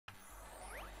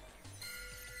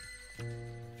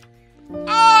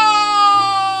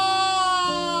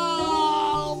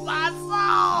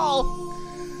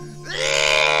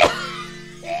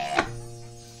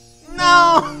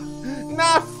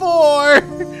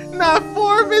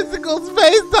physical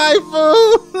space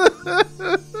typhoon.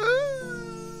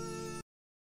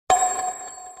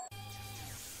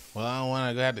 Well, I don't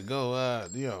want to have to go, I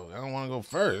don't want to go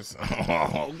first.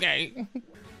 Okay.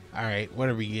 All right, what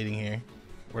are we getting here?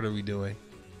 What are we doing?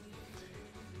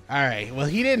 All right, well,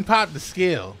 he didn't pop the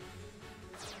skill.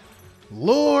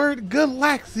 Lord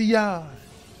Galaxion.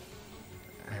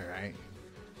 All right.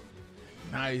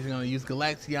 Now he's going to use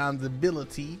Galaxion's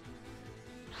ability,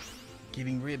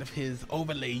 getting rid of his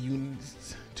overlay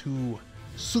units to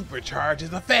supercharge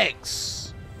his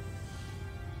effects.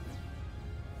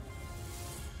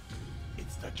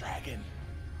 It's the dragon.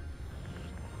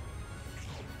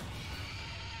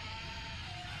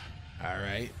 All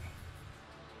right.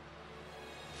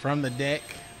 From the deck.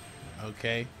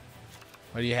 Okay.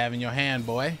 What do you have in your hand,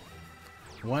 boy?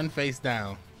 One face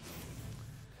down.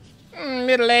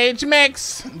 Middle-aged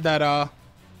mechs. Da-da.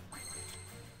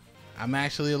 I'm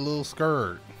actually a little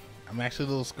scared. I'm actually a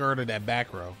little scared of that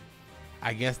back row.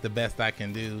 I guess the best I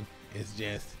can do is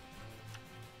just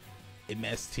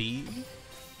MST.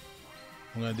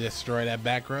 I'm gonna destroy that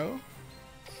back row.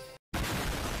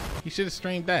 He should have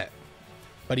streamed that,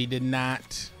 but he did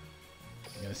not.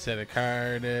 I'm gonna set a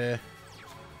card. I'm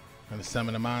gonna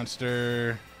summon a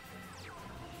monster.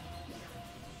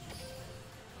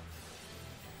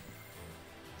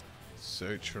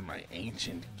 Search for my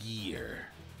ancient gear.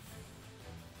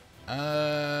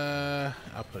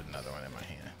 I'll put another one in my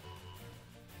hand.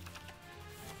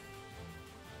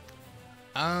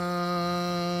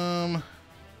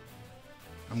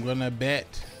 I'm gonna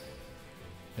bet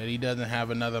that he doesn't have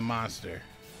another monster.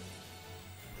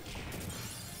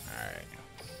 Alright.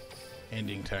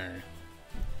 Ending turn.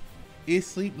 Is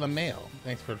Sleep Lamel.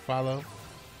 Thanks for the follow.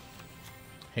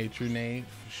 Hey, true name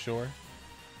for sure.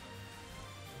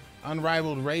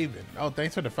 Unrivaled Raven. Oh,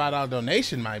 thanks for the $5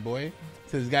 donation, my boy.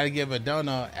 Says gotta give a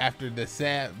dono after the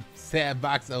sad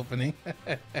box opening.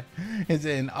 And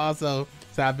then also,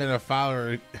 so I've been a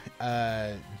follower,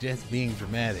 just being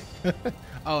dramatic.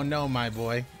 Oh no, my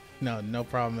boy. No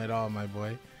problem at all, my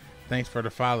boy. Thanks for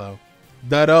the follow.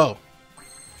 Dado.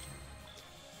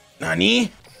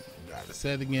 Nani? Gotta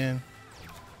set again.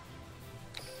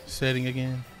 Setting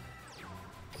again.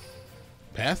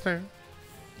 Pass turn.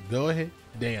 Go ahead.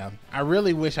 Damn. I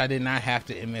really wish I did not have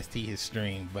to MST his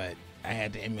stream, but I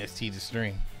had to MST the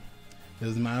stream. It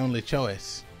was my only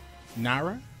choice.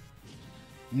 Nara?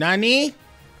 Nani?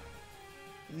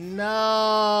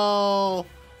 No.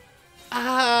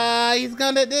 He's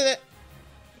gonna do it.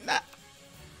 No.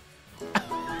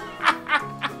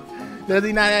 Does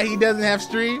he not? He doesn't have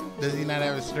stream? Does he not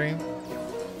have a stream?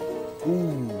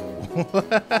 Ooh.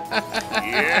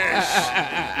 Yes.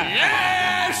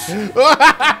 Yes.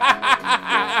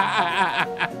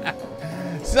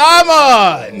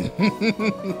 Summon.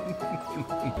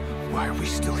 Why are we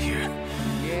still here?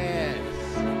 Yes.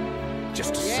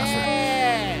 Just to suffer.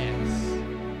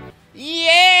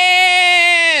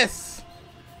 Yes. Yes.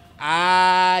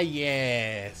 Ah,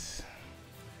 yes.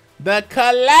 The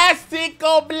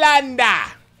Classico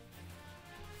Blanda.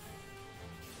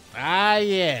 Ah,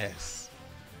 yes.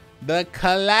 The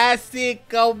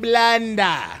Classico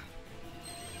Blanda.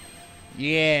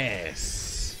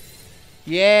 Yes.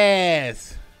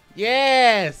 Yes.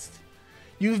 Yes.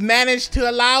 You've managed to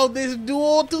allow this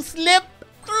duel to slip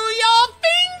through your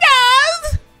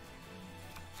fingers.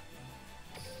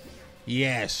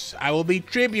 Yes, I will be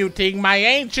tributing my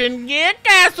ancient gear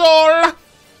castle.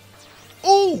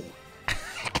 Ooh.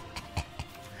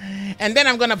 And then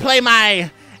I'm gonna play my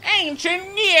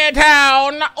ancient gear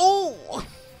town. Ooh.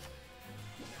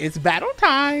 It's battle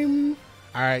time.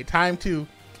 All right, time to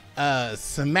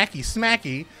smacky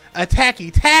smacky,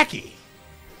 attacky tacky.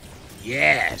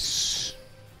 Yes.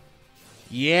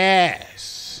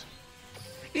 Yes.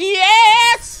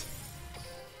 Yes.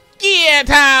 Gear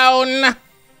town.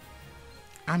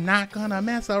 I'm not gonna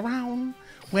mess around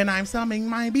when I'm summoning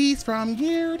my beast from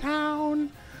Gear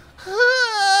Town.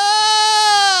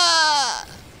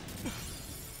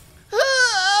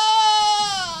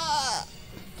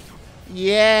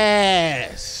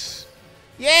 Yes.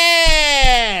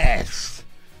 Yes.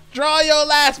 Draw your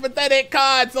last pathetic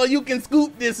card so you can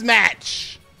scoop this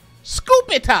match. Scoop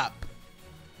it up.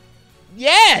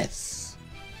 Yes.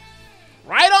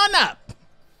 Right on up.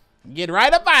 Get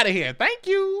right up out of here. Thank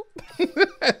you.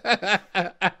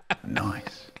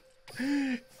 Nice.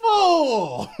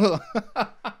 Fool.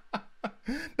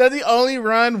 Does he only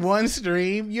run one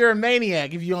stream? You're a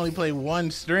maniac if you only play one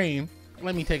stream.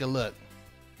 Let me take a look.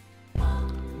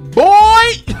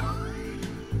 Boy!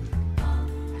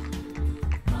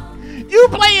 You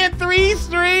playing 3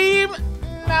 stream?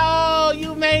 No,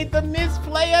 you made the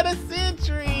misplay of the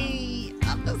century.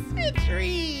 the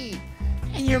sentry.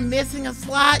 And you're missing a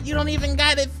slot. You don't even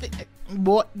got it.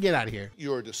 Boy, get out of here.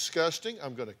 You're disgusting.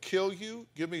 I'm going to kill you.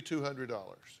 Give me $200.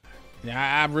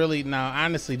 Yeah, I really, no,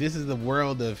 honestly, this is the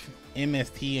world of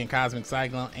MST and Cosmic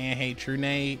Cyclone and Hate True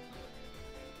Nade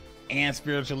and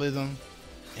Spiritualism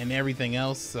and everything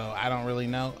else. So I don't really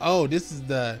know. Oh, this is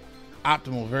the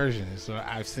optimal version. So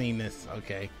I've seen this.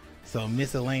 Okay. So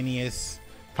miscellaneous,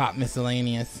 pop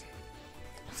miscellaneous,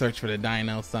 search for the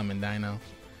dino, summon dino.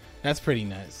 That's pretty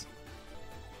nuts.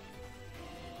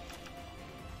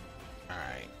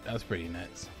 That's pretty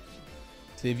nuts.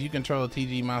 See, if you control a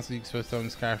TG monster, you can switch summon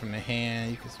this card from the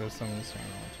hand. You can switch summon this one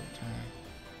multiple times.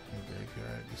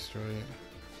 Graveyard, destroy it.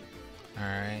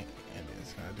 Alright. And then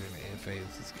it's gonna do the end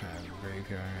phase. This kind of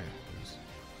graveyard.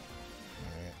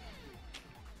 Alright.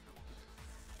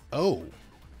 Oh.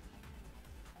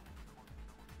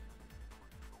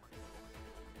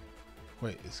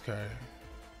 Wait, this card.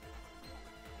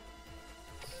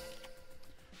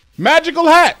 Magical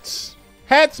hats!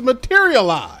 Hats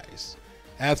materialize.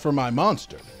 As for my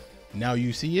monster, now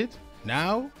you see it,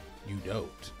 now you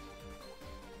don't.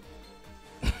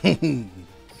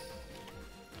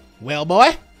 Well,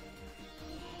 boy.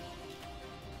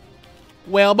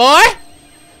 Well, boy.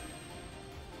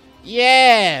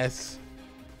 Yes.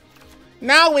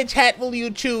 Now which hat will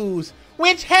you choose?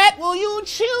 Which hat will you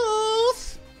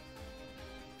choose?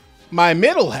 My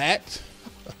middle hat?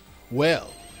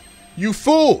 Well, you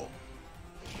fool.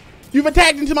 You've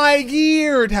attacked into my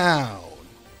gear town.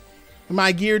 When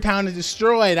my gear town is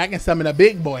destroyed, I can summon a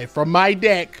big boy from my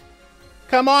deck.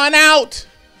 Come on out.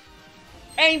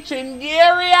 Ancient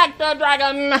Gear Reactor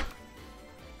Dragon.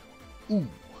 Ooh.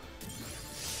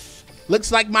 Looks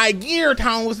like my gear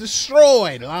town was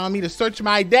destroyed. Allow me to search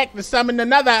my deck to summon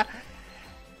another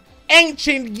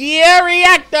Ancient Gear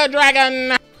Reactor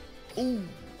Dragon. Ooh.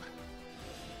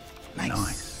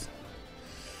 Nice.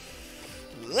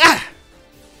 Ah.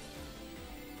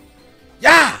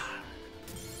 Yeah.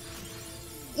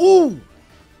 Ooh.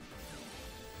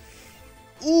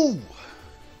 Ooh.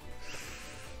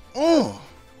 Ooh.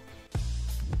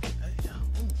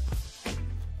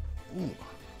 Ooh.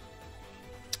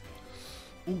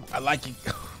 Ooh, I like it.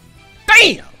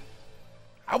 Damn.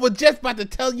 I was just about to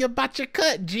tell you about your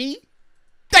cut, G.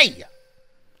 Damn.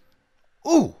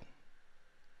 Ooh.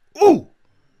 Ooh.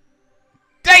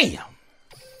 Damn.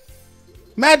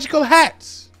 Magical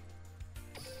hats.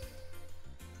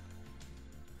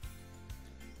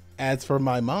 As for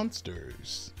my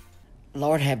monsters.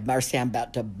 Lord have mercy, I'm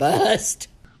about to bust.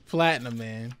 Platinum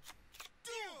Man.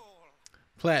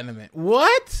 Platinum Man.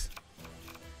 What?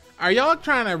 Are y'all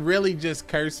trying to really just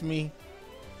curse me?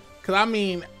 Cause I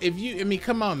mean,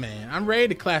 come on, man. I'm ready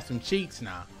to clap some cheeks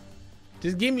now.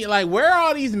 Just give me, like, where are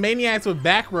all these maniacs with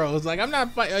back rows? Like, I'm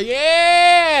not fighting. Oh,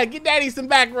 yeah, get daddy some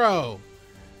back row.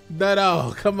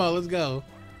 Duddo, come on, let's go.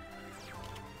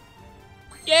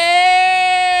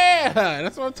 Yeah,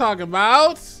 that's what I'm talking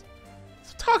about. That's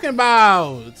what I'm talking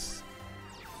about.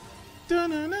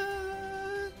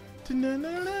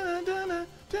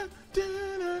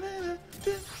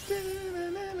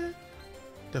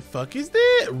 The fuck is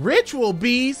that? Ritual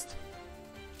Beast?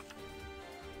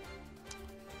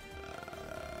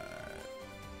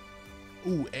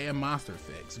 Ooh, and monster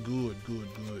effects. Good, good,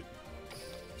 good.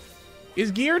 It's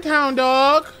Gear Town,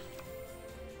 dog.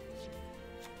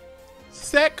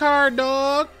 Set card,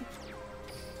 dog.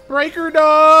 Breaker,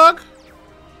 dog.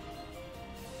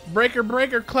 Breaker,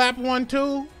 breaker, clap 1,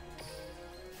 2.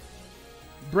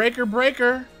 Breaker,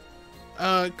 breaker.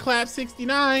 Clap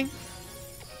 69.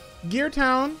 Gear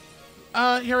Town.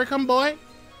 Here I come, boy.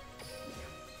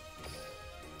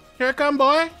 Here I come,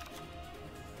 boy.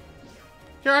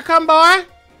 Here I come, boy.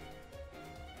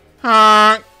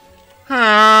 Honk.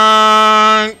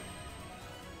 Honk.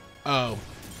 Oh.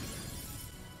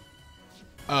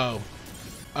 Oh.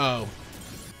 Oh.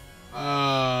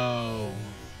 Oh.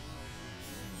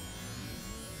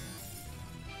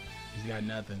 He's got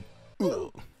nothing.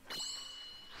 Ooh. All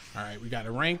right, we got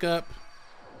to rank up.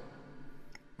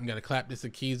 I'm gonna clap this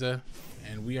Akiza,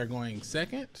 and we are going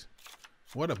second.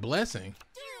 What a blessing.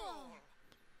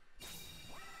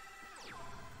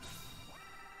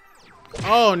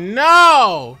 Oh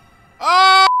no!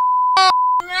 Oh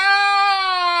no!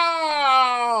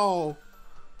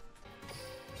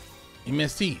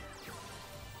 MST.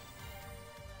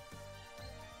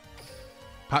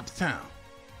 Pop to town.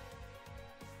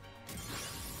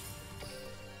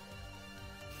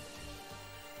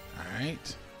 All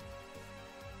right.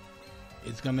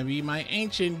 It's gonna be my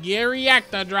Ancient Gear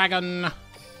Reactor Dragon.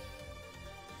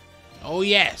 Oh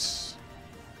yes.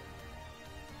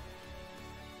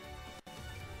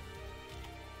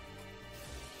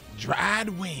 Dried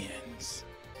Winds.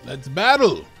 Let's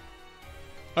battle.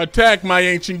 Attack, my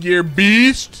ancient gear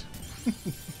beast.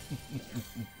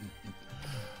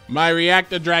 My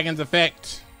reactor dragon's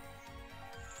effect.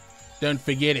 Don't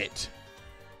forget it.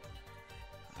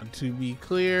 To be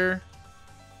clear,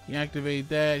 you activate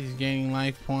that, he's gaining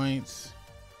life points.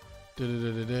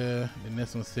 Then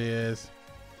this one says,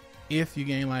 if you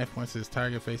gain life points, this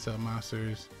target face-up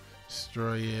monsters,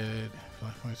 destroy it.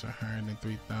 Life points are higher than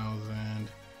 3,000.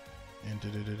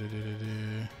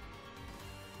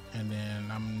 And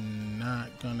then I'm not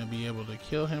gonna be able to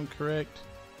kill him, correct?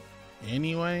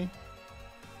 Anyway.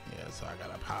 Yeah, so I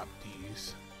gotta pop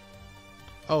these.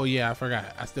 Oh yeah, I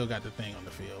forgot. I still got the thing on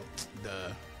the field.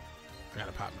 Duh. I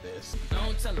gotta pop this.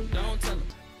 Don't tell him, don't tell him.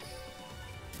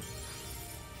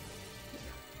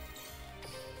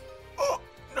 Oh,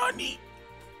 nani?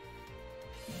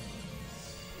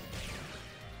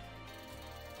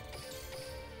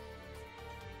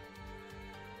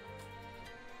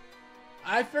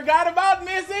 I forgot about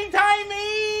missing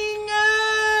timing.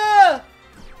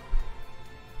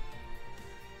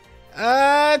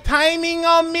 Timing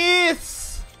on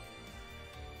miss.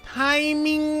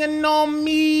 Timing no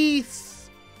miss.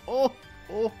 Oh.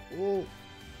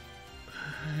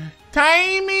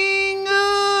 Timing.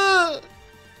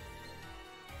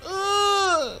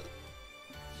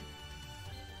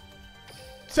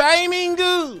 Timing.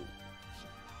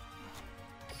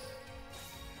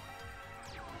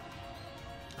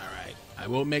 Alright, I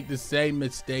won't make the same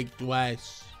mistake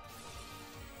twice.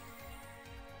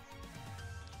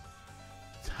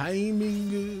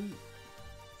 Timing.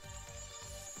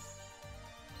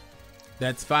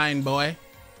 That's fine, boy.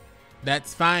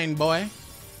 That's fine, boy.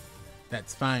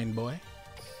 That's fine, boy.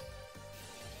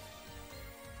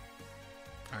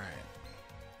 Alright.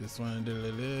 This one,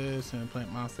 this and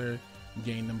plant monster.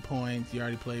 Gain them points. You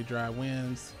already played Dry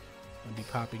Winds. I'll be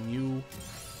popping you.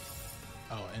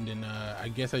 Oh, and then I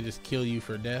guess I just kill you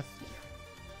for death.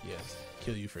 Yes,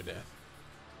 kill you for death.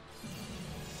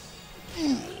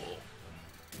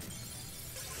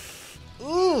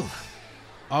 Ooh.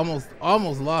 Almost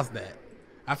lost that.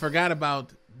 I forgot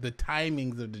about the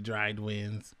timings of the Dried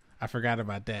Winds. I forgot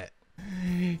about that.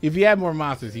 If he had more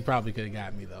monsters, he probably could have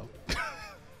got me though.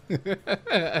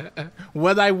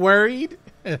 Was I worried?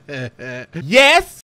 Yes.